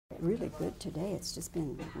really good today. It's just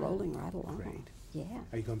been rolling right along. Great. Yeah.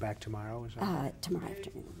 Are you going back tomorrow or something? Tomorrow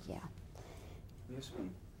afternoon, yeah. Yes, ma'am.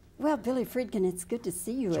 Well, Billy Friedkin, it's good to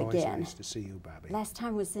see you It's always again. nice to see you, Bobbie. Last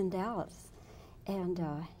time was in Dallas. And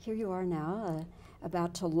here you are now,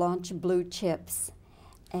 about to launch Blue Chips,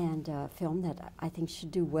 and a film that I think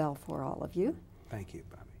should do well for all of you. Thank you,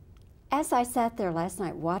 Bobbie. As I sat there last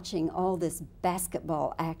night watching all this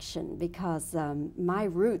basketball action, because my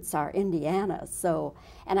roots are Indiana,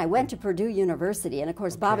 and I went to Purdue University, and of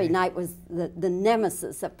course Bobbie Knight was the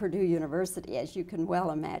nemesis of Purdue University, as you can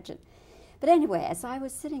well imagine. But anyway, as I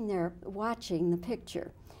was sitting there watching the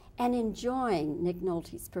picture and enjoying Nick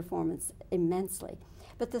Nolte's performance immensely,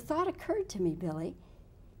 but the thought occurred to me, Billy,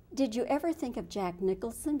 did you ever think of Jack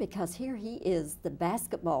Nicholson? Because here he is, the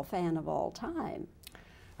basketball fan of all time.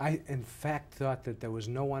 I, in fact, thought that there was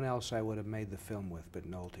no one else I would have made the film with but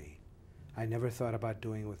Nolte. I never thought about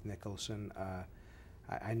doing it with Nicholson.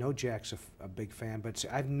 I know Jack's a big fan, but see,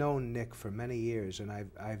 I've known Nick for many years, and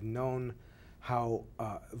I've known how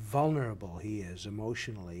vulnerable he is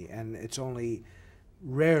emotionally, and it's only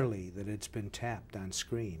rarely that it's been tapped on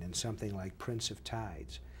screen in something like Prince of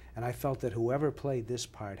Tides. And I felt that whoever played this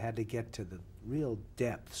part had to get to the real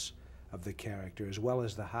depths of the character as well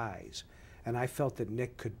as the highs. And I felt that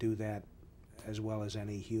Nick could do that as well as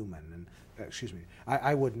any human. And excuse me,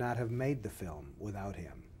 I would not have made the film without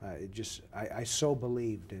him. I so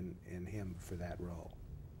believed in him for that role.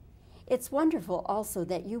 It's wonderful also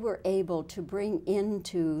that you were able to bring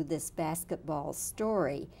into this basketball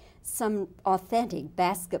story some authentic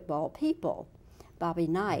basketball people, Bobbie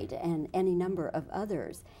Knight and any number of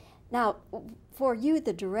others. Now, for you,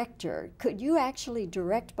 the director, could you actually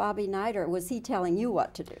direct Bobbie Knight, or was he telling you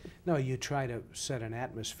what to do? No, you try to set an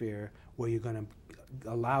atmosphere where you're going to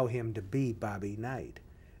allow him to be Bobbie Knight.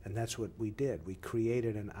 And that's what we did. We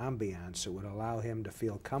created an ambiance that would allow him to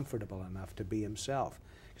feel comfortable enough to be himself.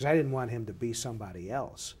 Because I didn't want him to be somebody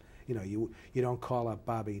else. You know, you don't call up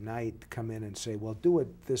Bobbie Knight, come in and say, well, do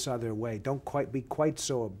it this other way. Don't be quite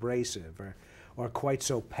so abrasive or quite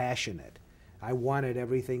so passionate. I wanted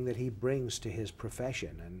everything that he brings to his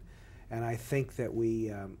profession, and I think that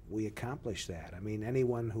we accomplished that. I mean,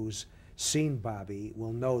 anyone who's seen Bobbie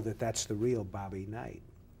will know that that's the real Bobbie Knight,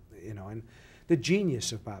 you know. And the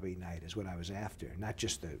genius of Bobbie Knight is what I was after, not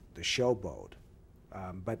just the showboat.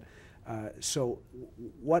 So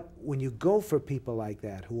when you go for people like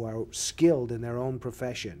that who are skilled in their own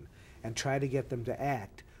profession and try to get them to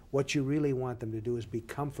act, what you really want them to do is be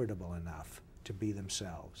comfortable enough to be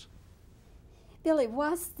themselves. Billy,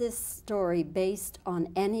 was this story based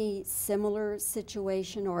on any similar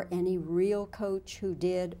situation or any real coach who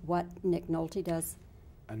did what Nick Nolte does?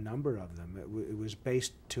 A number of them. It was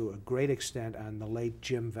based to a great extent on the late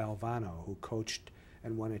Jim Valvano, who coached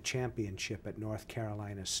and won a championship at North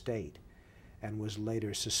Carolina State and was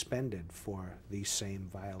later suspended for these same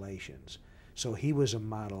violations. So he was a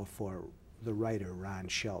model for the writer Ron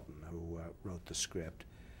Shelton, who wrote the script.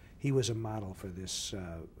 He was a model for this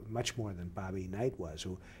much more than Bobbie Knight was,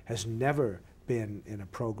 who has never been in a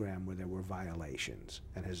program where there were violations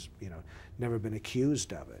and has, you know, never been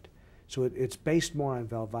accused of it. So it's based more on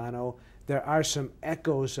Valvano. There are some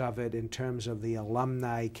echoes of it in terms of the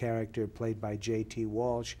alumni character played by J.T.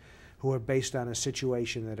 Walsh, who are based on a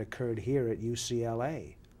situation that occurred here at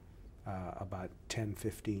UCLA about 10,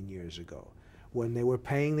 15 years ago, when they were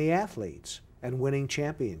paying the athletes and winning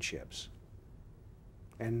championships.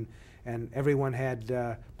 And everyone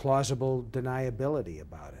had plausible deniability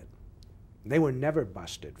about it. They were never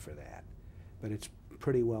busted for that, but it's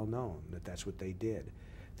pretty well known that that's what they did.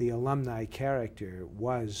 The alumni character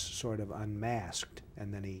was sort of unmasked,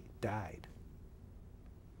 and then he died.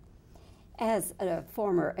 As a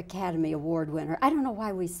former Academy Award winner, I don't know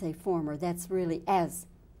why we say former, that's really as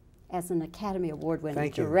an Academy Award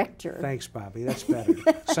winning director. Thanks, Bobbie, that's better.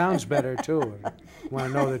 Sounds better too, if you want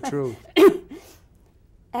to know the truth.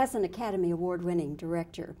 As an Academy Award winning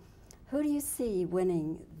director, who do you see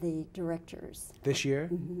winning the directors? This year?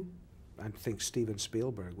 Mm-hmm. I think Steven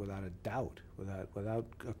Spielberg, without a doubt, without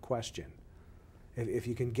a question. If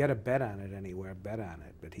you can get a bet on it anywhere, bet on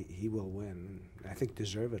it. But he will win, I think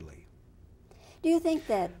deservedly. Do you think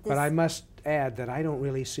that this... But I must add that I don't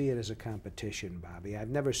really see it as a competition, Bobbie. I've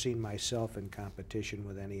never seen myself in competition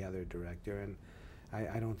with any other director, and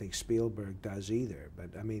I don't think Spielberg does either.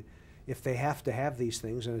 But, I mean, if they have to have these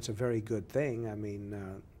things, and it's a very good thing, I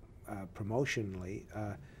mean, promotionally,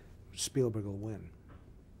 Spielberg will win.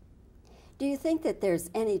 Do you think that there's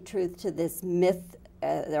any truth to this myth,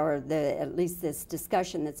 or at least this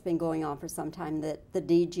discussion that's been going on for some time, that the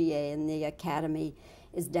DGA and the Academy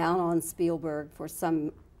is down on Spielberg for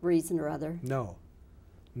some reason or other? No.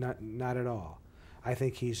 Not at all. I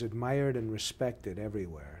think he's admired and respected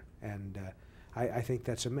everywhere, and I think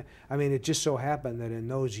that's I mean, it just so happened that in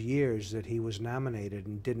those years that he was nominated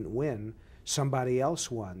and didn't win, somebody else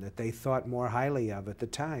won that they thought more highly of at the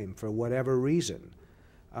time for whatever reason.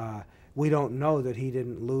 We don't know that he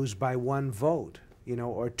didn't lose by 1 vote, you know,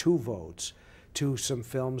 or 2 votes to some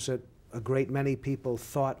films that a great many people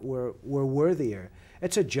thought were worthier.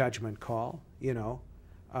 It's a judgment call, you know.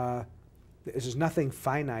 There's nothing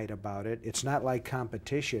finite about it. It's not like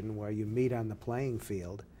competition where you meet on the playing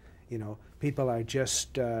field. You know, people are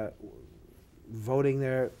just voting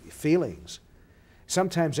their feelings.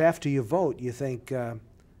 Sometimes after you vote, you think,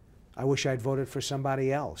 I wish I'd voted for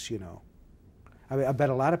somebody else, you know. I mean, I bet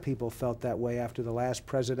a lot of people felt that way after the last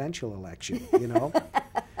presidential election, you know.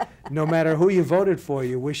 No matter who you voted for,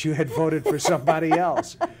 you wish you had voted for somebody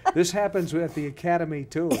else. This happens at the Academy,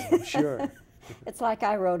 too, I'm sure. It's like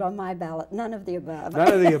I wrote on my ballot, none of the above.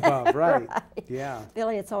 None of the above, right. Right. Yeah.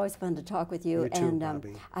 Billy, it's always fun to talk with you. You too, and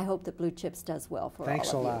Bobbie. I hope that Blue Chips does well for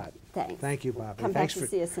Thanks all of a you. lot. Thanks. Thank you, Bobbie. Come Thanks back to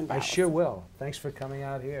see us in Dallas. I sure will. Thanks for coming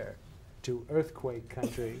out here to earthquake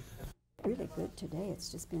country. Really good today. It's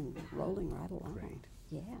just been rolling right along. Great.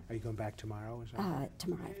 Yeah. Are you going back tomorrow or something?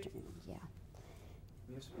 Tomorrow afternoon, yeah.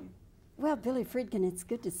 Well, Billy Friedkin, it's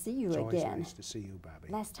good to see you It's again. always nice to see you,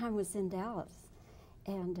 Bobbie. Last time was in Dallas.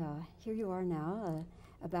 And here you are now,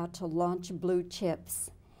 about to launch Blue Chips,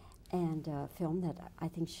 and a film that I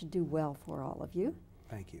think should do well for all of you.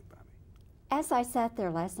 Thank you, Bobbie. As I sat there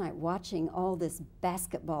last night watching all this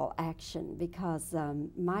basketball action, because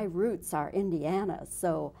my roots are Indiana,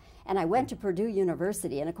 so, and I went to Purdue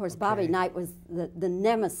University, and of course Bobbie Knight was the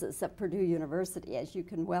nemesis of Purdue University, as you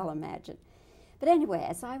can well imagine. But anyway,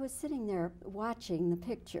 as I was sitting there watching the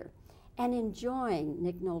picture and enjoying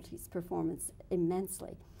Nick Nolte's performance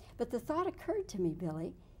immensely, but the thought occurred to me,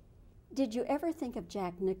 Billy, did you ever think of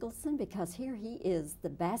Jack Nicholson? Because here he is, the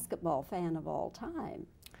basketball fan of all time.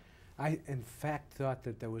 I, in fact, thought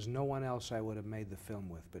that there was no one else I would have made the film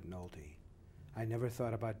with but Nolte. I never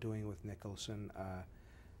thought about doing it with Nicholson.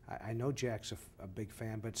 I know Jack's a big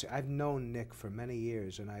fan, but see, I've known Nick for many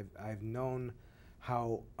years, and I've known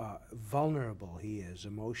how vulnerable he is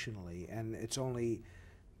emotionally, and it's only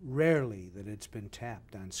rarely that it's been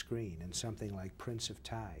tapped on screen in something like Prince of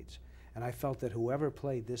Tides. And I felt that whoever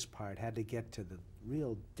played this part had to get to the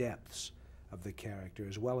real depths of the character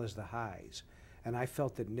as well as the highs. And I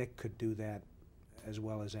felt that Nick could do that as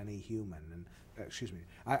well as any human. And excuse me,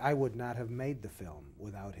 I would not have made the film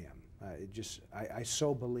without him. I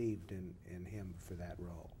so believed in him for that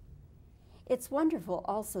role. It's wonderful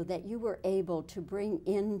also that you were able to bring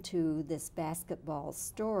into this basketball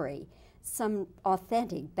story some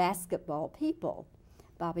authentic basketball people,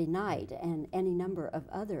 Bobbie Knight and any number of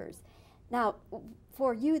others. Now,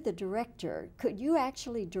 for you, the director, could you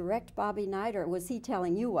actually direct Bobbie Knight, or was he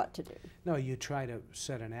telling you what to do? No, you try to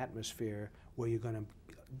set an atmosphere where you're going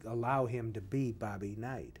to allow him to be Bobbie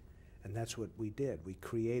Knight. And that's what we did. We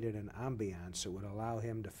created an ambiance that would allow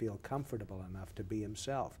him to feel comfortable enough to be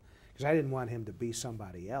himself. Because I didn't want him to be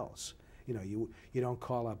somebody else. You know, you don't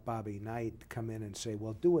call up Bobbie Knight, come in and say,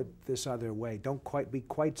 well, do it this other way. Don't be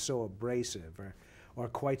quite so abrasive or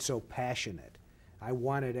quite so passionate. I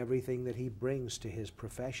wanted everything that he brings to his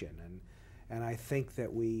profession, and I think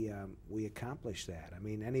that we accomplished that. I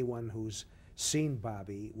mean, anyone who's seen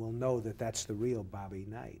Bobbie will know that that's the real Bobbie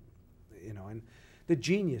Knight, you know. And the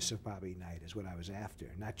genius of Bobbie Knight is what I was after,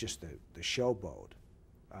 not just the showboat.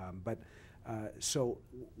 So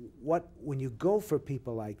when you go for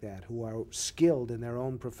people like that who are skilled in their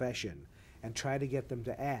own profession and try to get them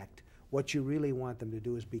to act, what you really want them to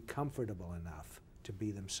do is be comfortable enough to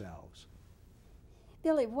be themselves.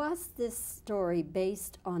 Billy, was this story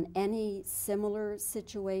based on any similar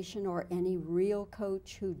situation or any real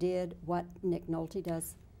coach who did what Nick Nolte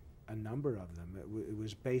does? A number of them. It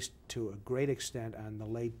was based to a great extent on the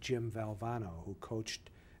late Jim Valvano, who coached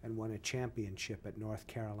and won a championship at North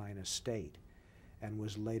Carolina State and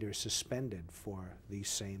was later suspended for these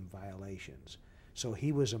same violations. So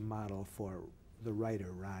he was a model for the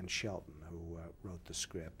writer Ron Shelton, who wrote the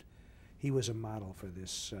script. He was a model for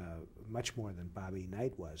this much more than Bobbie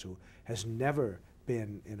Knight was, who has never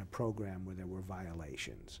been in a program where there were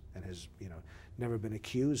violations and has, you know, never been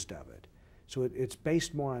accused of it. So it's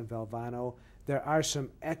based more on Valvano. There are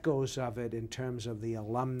some echoes of it in terms of the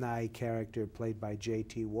alumni character played by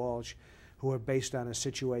J.T. Walsh, who are based on a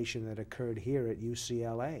situation that occurred here at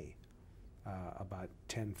UCLA about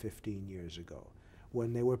 10, 15 years ago,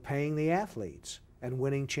 when they were paying the athletes and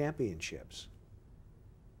winning championships.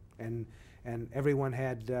 And everyone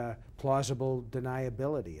had plausible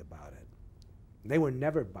deniability about it. They were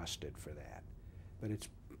never busted for that, but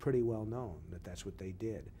pretty well known that that's what they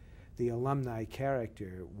did. The alumni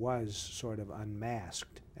character was sort of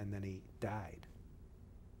unmasked, and then he died.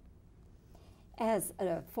 As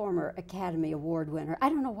a former Academy Award winner, I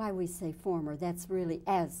don't know why we say former, that's really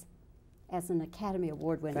as an Academy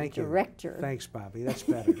Award winning director. Thanks, Bobbie, that's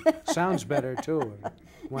better. Sounds better too.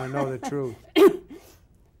 Want to know the truth.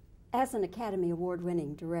 As an Academy Award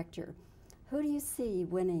winning director, who do you see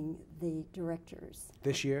winning the directors?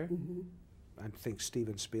 This year? Mm-hmm. I think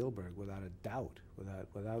Steven Spielberg, without a doubt,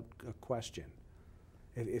 without a question.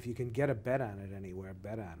 If you can get a bet on it anywhere,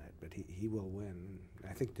 bet on it. But he will win,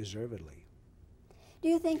 I think deservedly. Do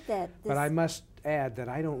you think that But I must add that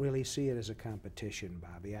I don't really see it as a competition,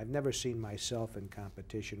 Bobbie. I've never seen myself in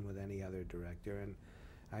competition with any other director, and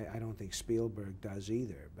I don't think Spielberg does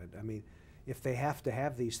either. But, I mean, if they have to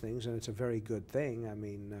have these things, and it's a very good thing, I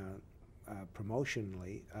mean,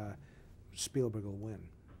 promotionally, Spielberg will win.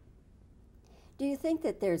 Do you think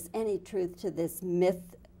that there's any truth to this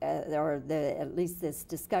myth, or at least this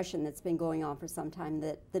discussion that's been going on for some time,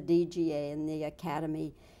 that the DGA and the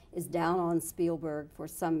Academy is down on Spielberg for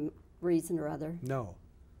some reason or other? No,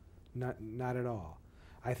 not at all.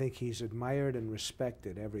 I think he's admired and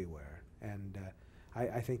respected everywhere, and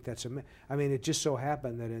I think that's I mean, it just so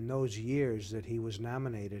happened that in those years that he was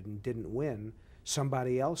nominated and didn't win,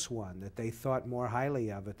 somebody else won that they thought more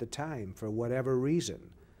highly of at the time for whatever reason.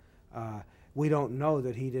 We don't know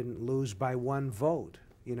that he didn't lose by 1 vote,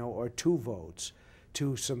 you know, or 2 votes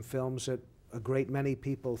to some films that a great many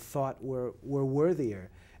people thought were worthier.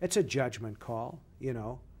 It's a judgment call, you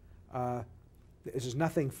know. There's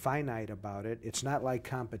nothing finite about it. It's not like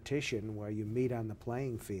competition where you meet on the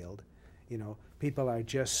playing field. You know, people are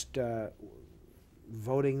just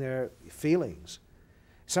voting their feelings.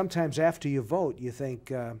 Sometimes after you vote, you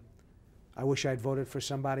think, I wish I'd voted for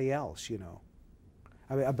somebody else, you know.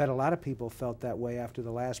 I mean, I bet a lot of people felt that way after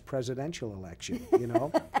the last presidential election, you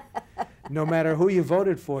know. No matter who you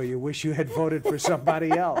voted for, you wish you had voted for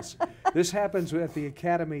somebody else. This happens at the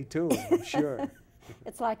Academy, too, I'm sure.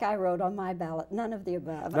 It's like I wrote on my ballot, none of the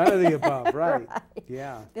above. None of the above, right. Right.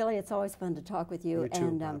 Yeah. Billy, it's always fun to talk with you. You too,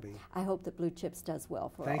 and Bobbie. I hope that Blue Chips does well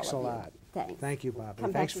for Thanks all of a you. lot. Thanks. Thank you, Bobbie.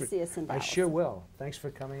 Come Thanks back to for, see us in Dallas. I sure will. Thanks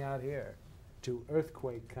for coming out here to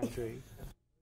earthquake country.